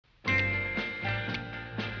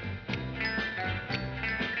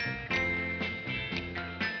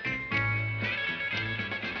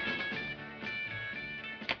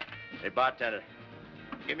Hey, bartender,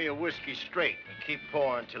 give me a whiskey straight and keep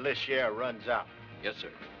pouring till this share runs out. Yes, sir.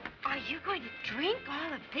 Are you going to drink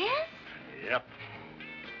all of this? Yep.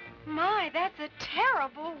 My, that's a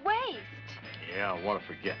terrible waste. Yeah, I want to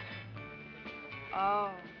forget.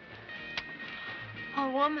 Oh. A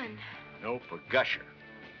woman. Nope, a gusher.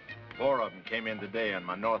 4 of them came in today on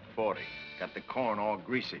my North 40. Got the corn all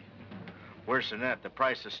greasy. Worse than that, the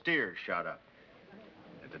price of steers shot up.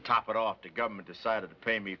 And to top it off, the government decided to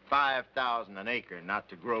pay me $5,000 an acre not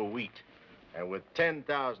to grow wheat. And with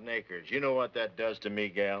 10,000 acres, you know what that does to me,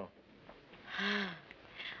 gal?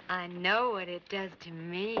 I know what it does to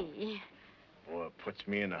me. Well, it puts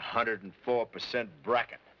me in a 104%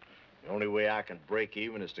 bracket. The only way I can break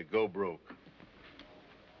even is to go broke.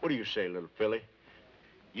 What do you say, little filly?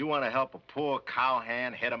 You want to help a poor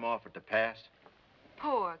cowhand head him off at the pass?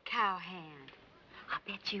 Poor Cowhand. I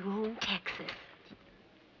bet you own Texas.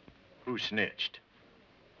 Who snitched?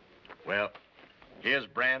 Well, here's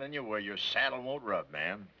branding you where your saddle won't rub,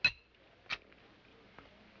 ma'am.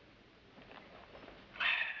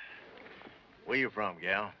 Where you from,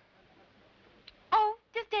 gal? Oh,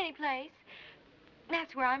 just any place.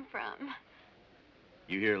 That's where I'm from.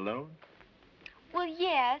 You here alone? Well,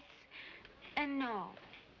 yes and no.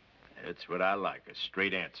 That's what I like, a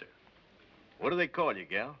straight answer. What do they call you,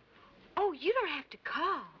 gal? Oh, you don't have to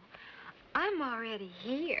call. I'm already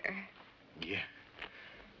here. Yeah.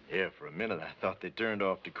 Yeah, for a minute I thought they turned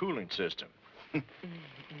off the cooling system.